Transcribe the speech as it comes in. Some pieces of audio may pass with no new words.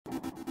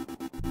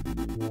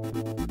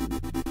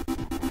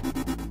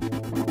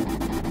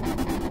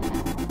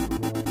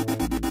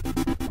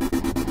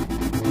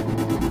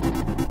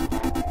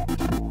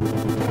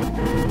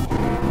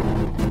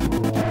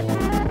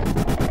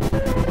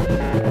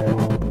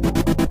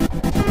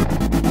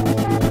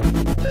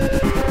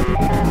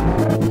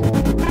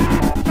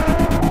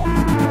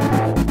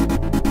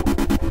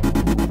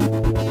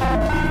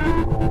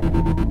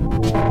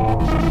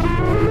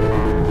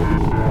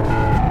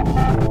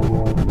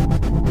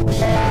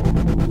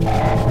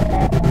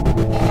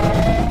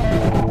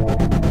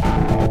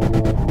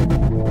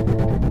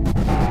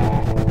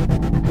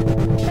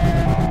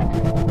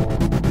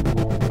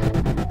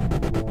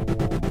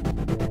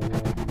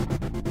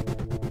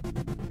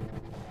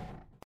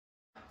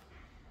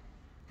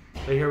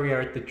So here we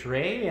are at the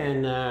Drey,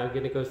 and we're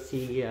going to go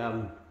see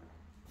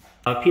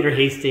Peter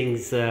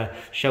Hastings'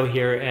 show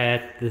here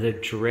at the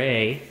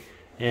Drey,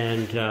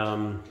 and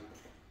I'll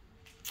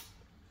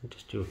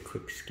just do a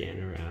quick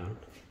scan around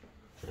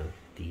of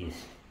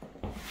these.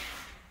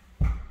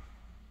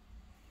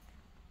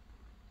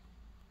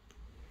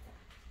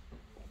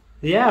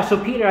 Yeah,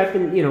 so Peter, I've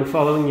been,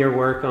 following your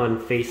work on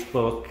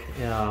Facebook,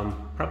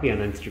 probably on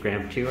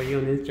Instagram too. Are you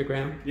on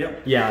Instagram?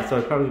 Yep. Yeah, so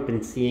I've probably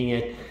been seeing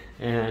it,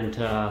 and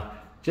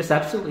just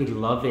absolutely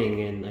loving,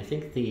 and I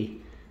think the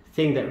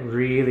thing that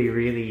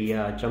really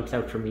jumps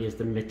out for me is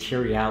the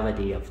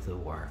materiality of the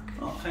work.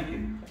 Oh, thank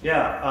you.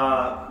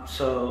 Yeah,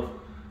 so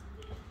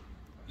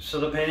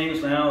the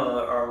paintings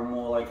now are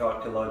more like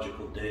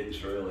archaeological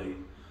digs, really.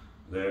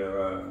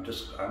 They're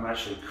I'm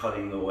actually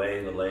cutting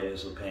away the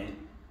layers of paint,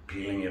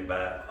 peeling it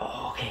back.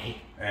 Oh, okay.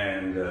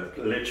 And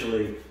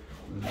literally,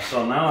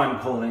 so now I'm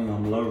pulling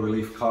on low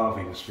relief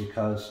carvings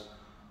because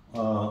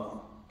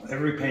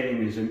every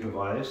painting is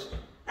improvised.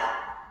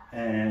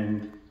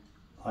 And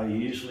I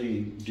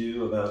usually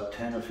do about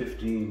 10 or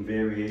 15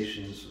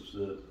 variations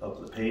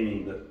of the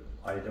painting that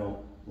I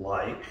don't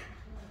like.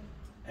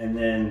 And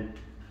then,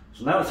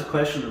 so now it's a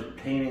question of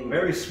painting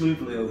very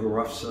smoothly over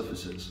rough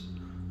surfaces.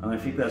 And I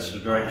think that's the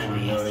direction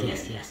I'm going.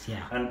 Yes,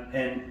 yeah.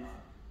 And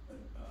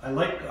I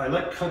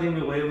like cutting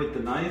away with the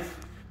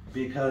knife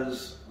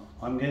because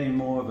I'm getting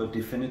more of a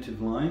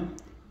definitive line.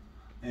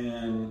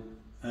 And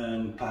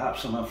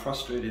perhaps I'm a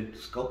frustrated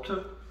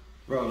sculptor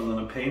rather than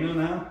a painter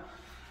now.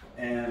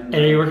 And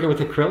are you working with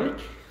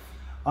acrylic?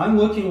 I'm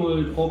working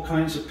with all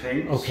kinds of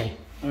paints. Okay.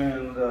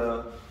 And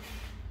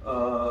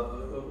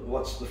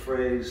what's the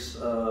phrase?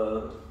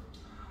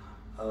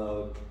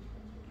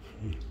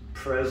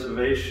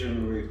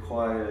 Preservation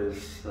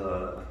requires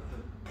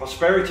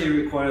prosperity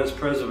requires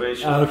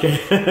preservation. Okay.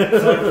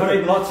 So I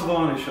put lots of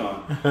varnish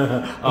on.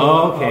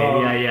 Oh,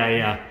 okay.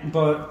 Yeah.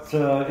 But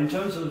in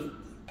terms of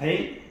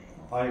paint,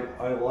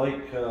 I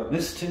like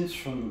mist tints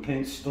from the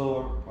paint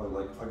store. I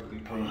like ugly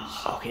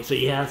paints. Okay, so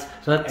yes,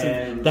 so that's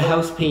the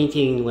house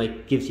painting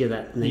gives you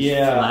that nice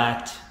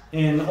flat.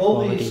 And all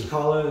quality. These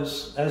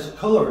colors, as a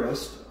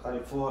colorist, I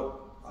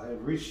thought I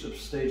had reached a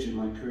stage in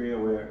my career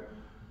where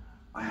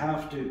I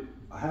have to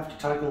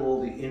tackle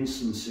all the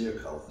insincere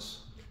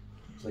colors.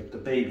 It's like the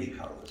baby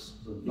colors,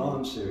 the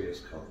non-serious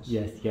colors.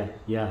 Yes, yeah.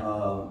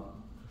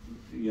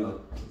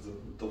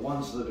 The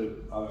ones that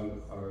are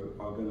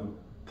going to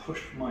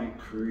push my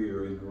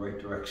career in the right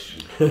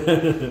direction.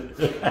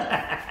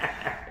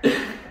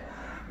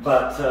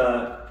 But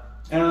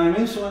and I'm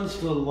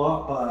influenced a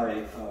lot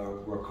by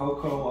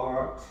Rococo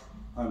art.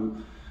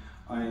 I'm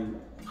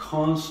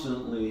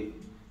constantly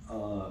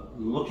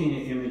looking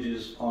at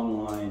images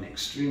online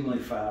extremely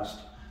fast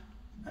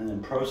and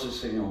then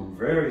processing them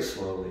very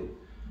slowly.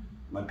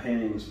 My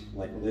paintings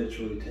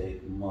literally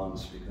take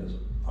months because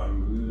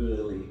I'm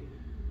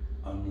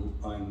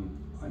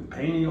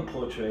painting a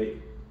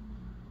portrait,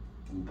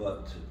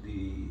 but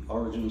the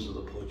origins of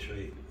the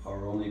portrait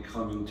are only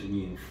coming to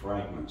me in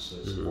fragments, so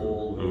it's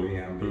all very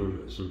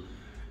ambiguous.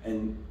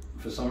 And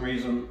for some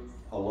reason,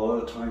 a lot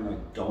of the time I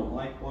don't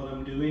like what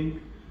I'm doing,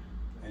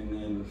 and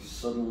then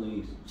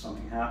suddenly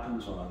something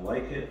happens and I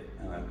like it,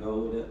 and I go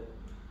with it.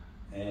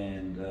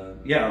 And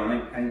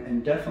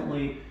and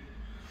definitely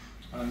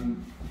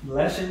I'm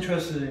less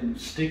interested in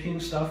sticking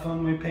stuff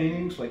on my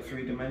paintings, like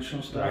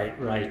three-dimensional stuff.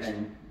 Right.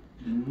 And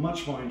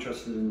much more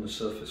interested in the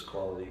surface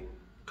quality.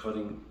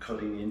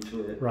 Cutting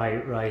into it.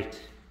 Right.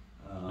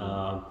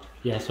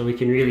 Yeah, so we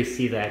can really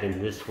see that in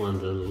this one,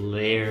 the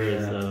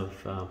layers of.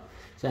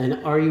 And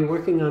are you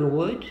working on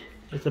wood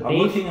as a base? I'm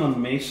working on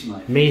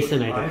masonite.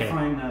 Masonite, okay. I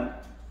find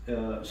that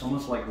it's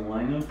almost like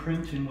lino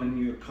printing when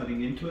you're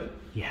cutting into it.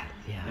 Yeah.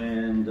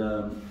 And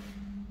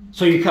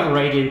so you cut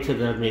right into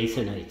the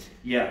masonite.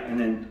 Yeah, and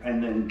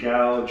then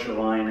gouge a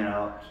line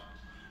out.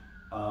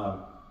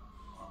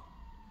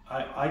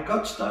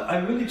 I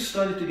really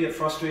started to get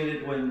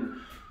frustrated when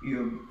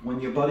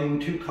you're butting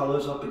two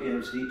colors up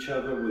against each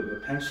other with a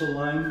pencil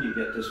line. You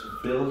get this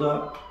build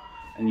up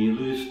and you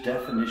lose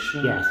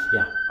definition. Yes,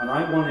 yeah. And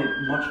I wanted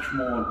much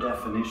more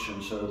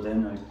definition, so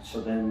then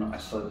I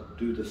started to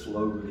do this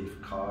low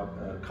relief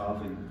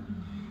carving,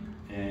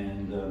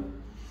 and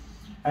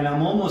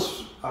I'm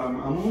almost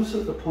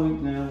at the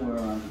point now where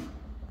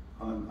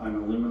I'm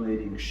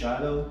eliminating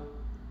shadow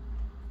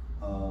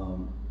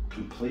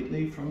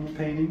completely from the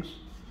paintings.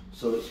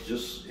 So it's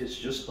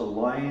just the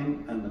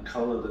line and the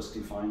color that's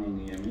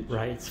defining the image.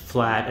 Right, it's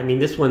flat. I mean,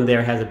 this one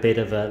there has a bit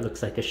of a,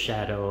 looks like a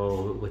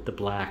shadow with the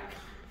black.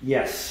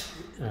 Yes,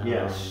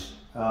 yes.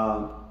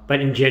 But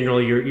in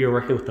general, you're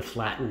working with the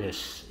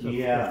flatness of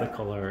the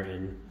color.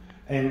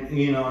 And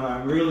you know, and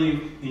I'm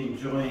really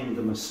enjoying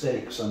the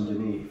mistakes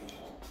underneath.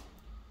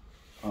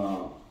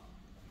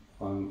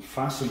 I'm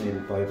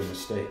fascinated by the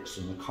mistakes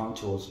and the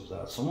contours of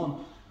that.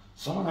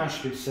 Someone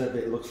actually said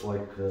that it looks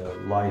like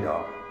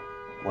LiDAR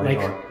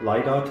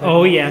technology.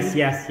 Oh yes,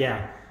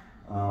 yeah.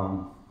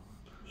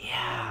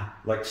 Yeah.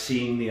 Like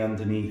seeing the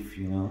underneath,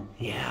 you know.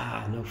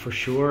 Yeah, no, for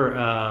sure.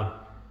 I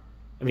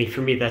mean,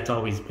 for me, that's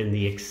always been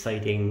the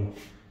exciting.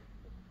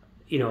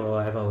 You know,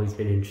 I've always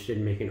been interested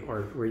in making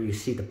art where you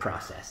see the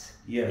process.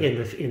 Yeah.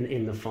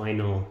 In the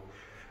final.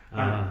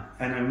 And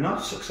I'm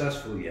not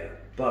successful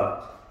yet,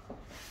 but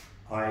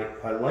I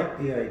like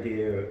the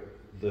idea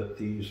that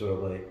these are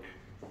like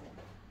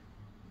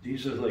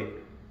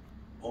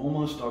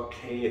almost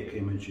archaic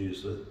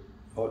images that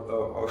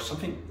or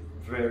something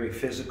very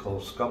physical,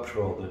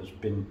 sculptural that's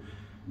been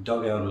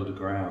dug out of the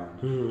ground.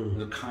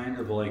 They're kind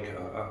of like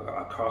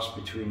a cross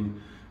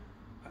between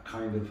a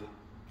kind of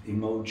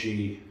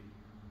emoji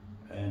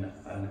and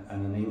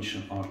an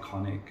ancient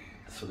archonic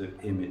sort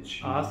of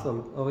image.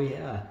 Awesome. Oh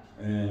yeah.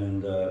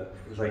 And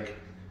like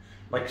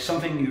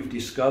something you've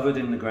discovered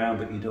in the ground,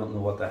 but you don't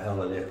know what the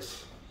hell it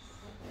is.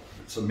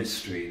 It's a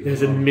mystery.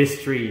 There's a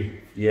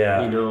mystery.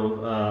 Yeah. You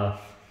know,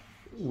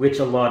 which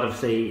a lot of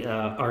say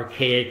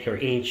archaic or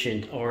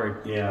ancient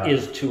art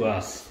is to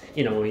us.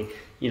 You know,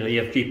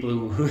 you have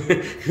people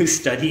who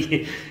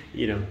study,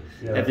 you know,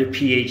 have their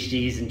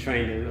PhDs and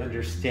trying to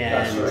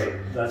understand.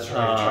 That's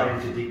right.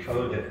 Trying to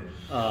decode it.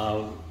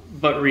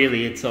 But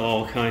really, it's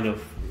all kind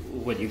of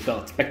what you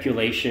call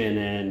speculation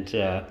and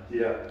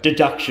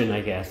deduction,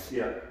 I guess.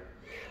 Yeah.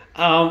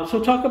 So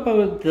talk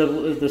about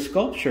the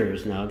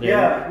sculptures now.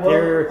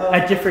 They're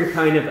a different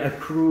kind of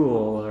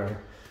accrual, or.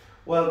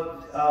 Well,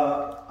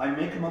 I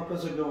make them up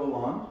as I go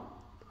along.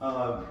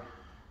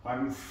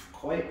 I'm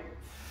quite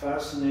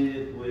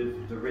fascinated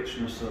with the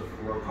richness of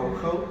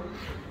Rococo.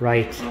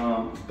 Right.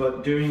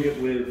 But doing it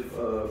with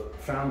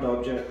found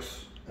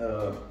objects,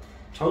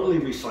 totally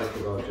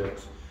recycled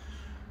objects.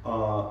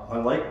 I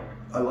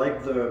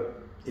like the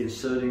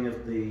inserting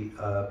of the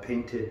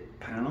painted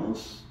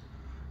panels.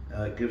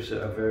 Gives it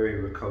a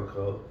very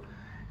Rococo,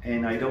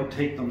 and I don't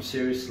take them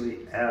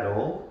seriously at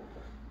all.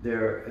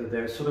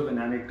 They're sort of an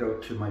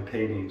anecdote to my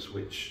paintings,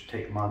 which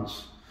take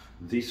months.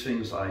 These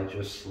things I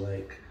just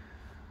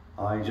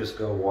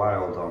go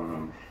wild on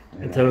them.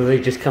 And so they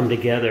just come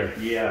together.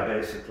 Yeah,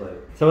 basically.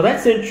 So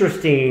that's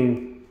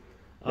interesting.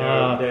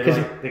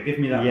 They give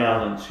me that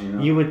balance, you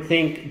know. You would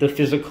think the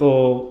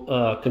physical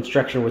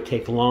construction would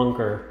take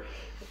longer,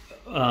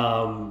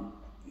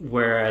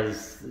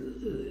 whereas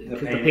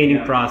the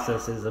painting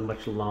process is a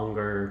much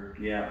longer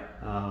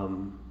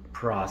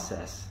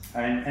process.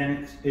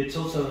 And it's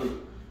also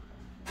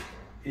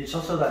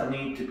that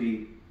need to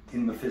be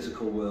in the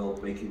physical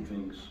world, making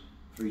things,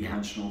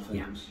 three-dimensional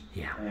things.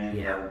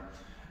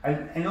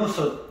 And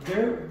also,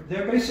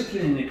 they're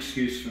basically an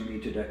excuse for me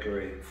to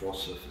decorate floor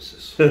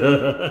surfaces. They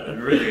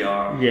really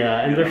are.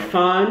 Yeah, and they're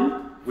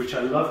fun. Which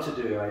I love to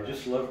do. I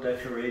just love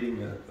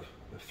decorating a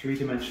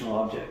three-dimensional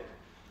object.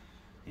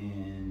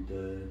 And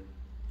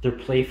they're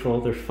playful,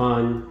 they're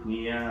fun.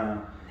 Yeah.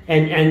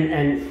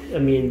 And I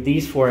mean,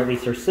 these four at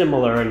least are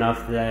similar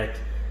enough that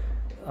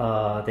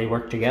they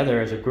work together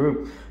as a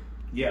group.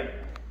 Yeah.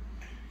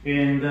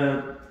 And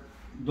the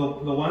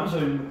ones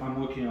I'm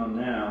working on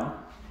now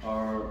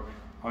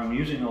I'm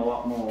using a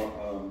lot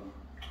more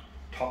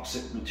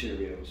toxic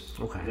materials.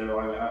 Okay.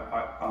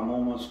 I'm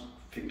almost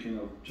thinking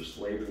of just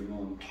labeling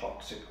on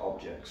toxic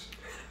objects.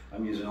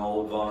 I'm using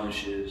old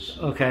varnishes.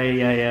 Okay,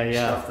 yeah.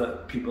 Stuff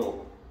that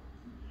people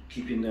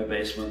keep in their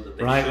basement that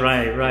they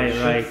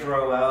should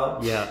throw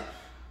out. Yeah.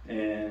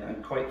 And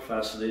I'm quite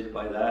fascinated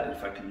by that,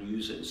 if I can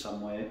use it in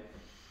some way.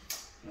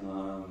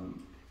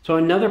 So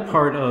another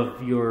part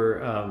of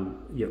your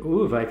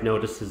oeuvre I've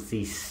noticed is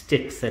these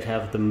sticks that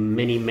have the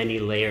many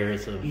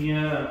layers of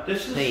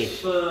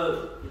paint.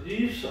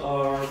 These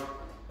are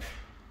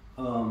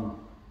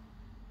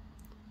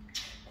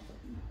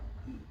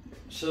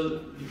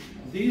so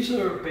these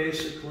are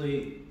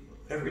basically,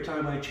 every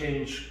time I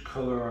change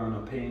color on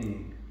a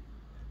painting,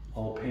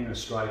 I'll paint a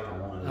stripe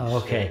on one of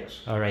these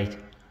sticks. All right.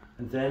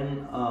 And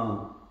then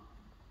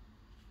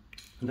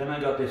I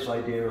got this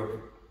idea of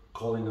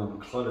calling them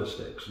clutter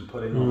sticks and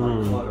putting all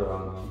my clutter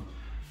on them.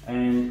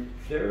 And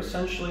they're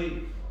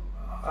essentially,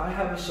 I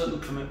have a certain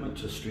commitment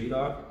to street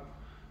art.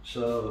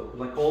 So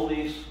like all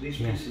these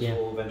pieces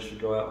will eventually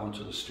go out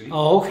onto the street.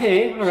 Oh,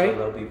 okay, all right. So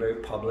they'll be very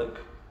public.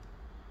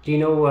 Do you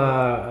know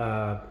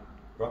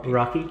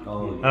Rocky?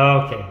 Oh, yeah. Oh,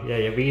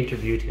 okay. Yeah. We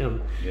interviewed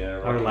him. Yeah.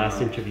 Our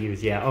last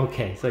interviews. Yeah.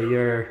 Okay. So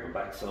you're. We're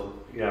back. So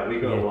yeah,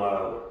 we go a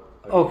while.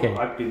 Okay.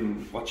 I've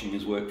been watching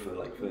his work for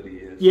like 30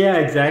 years. Yeah,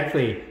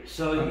 exactly.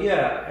 So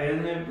yeah,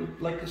 and they're,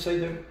 like I say,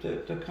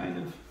 they're kind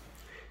of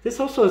This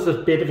also has a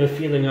bit of a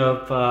feeling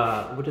of,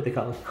 what do they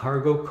call it,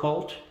 cargo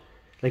cult?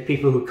 Like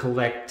people who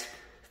collect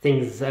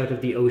things out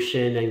of the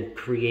ocean and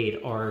create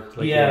art.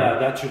 Like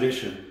that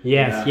tradition.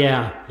 Yes,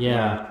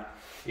 yeah.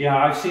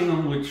 Yeah, I've seen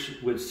them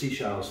with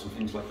seashells and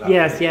things like that.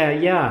 Yes,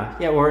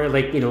 yeah. Or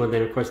like, and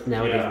then of course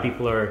nowadays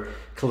people are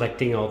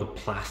collecting all the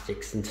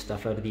plastics and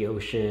stuff out of the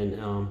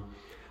ocean.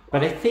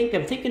 But I'm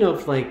thinking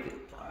of like...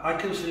 I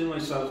consider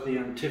myself the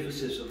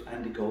antithesis of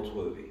Andy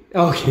Goldsworthy.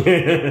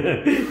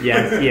 Okay.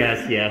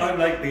 Yes. I'm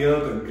like the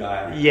urban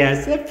guy.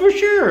 Yes, for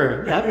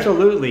sure.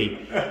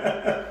 Absolutely.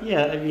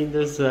 Yeah, I mean,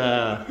 there's...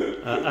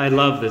 I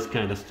love this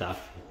kind of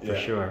stuff, for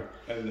sure.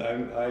 And I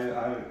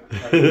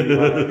really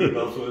what Andy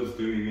Goldsworth's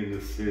doing in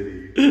the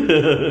city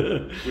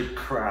with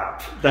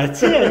crap.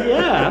 That's it,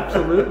 yeah,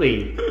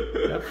 absolutely.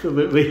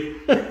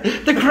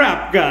 The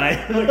crap guy.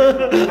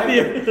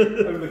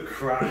 I'm the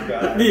crap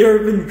guy. The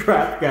urban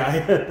crap guy.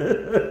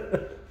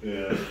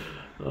 Yeah.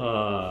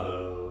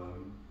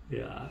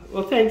 Yeah.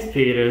 Well, thanks,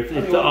 Peter.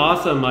 It's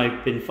awesome.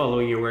 I've been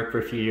following your work for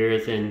a few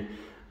years, and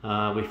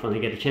we finally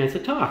get a chance to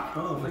talk.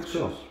 Oh, thanks,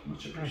 cool.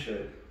 Much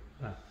appreciated.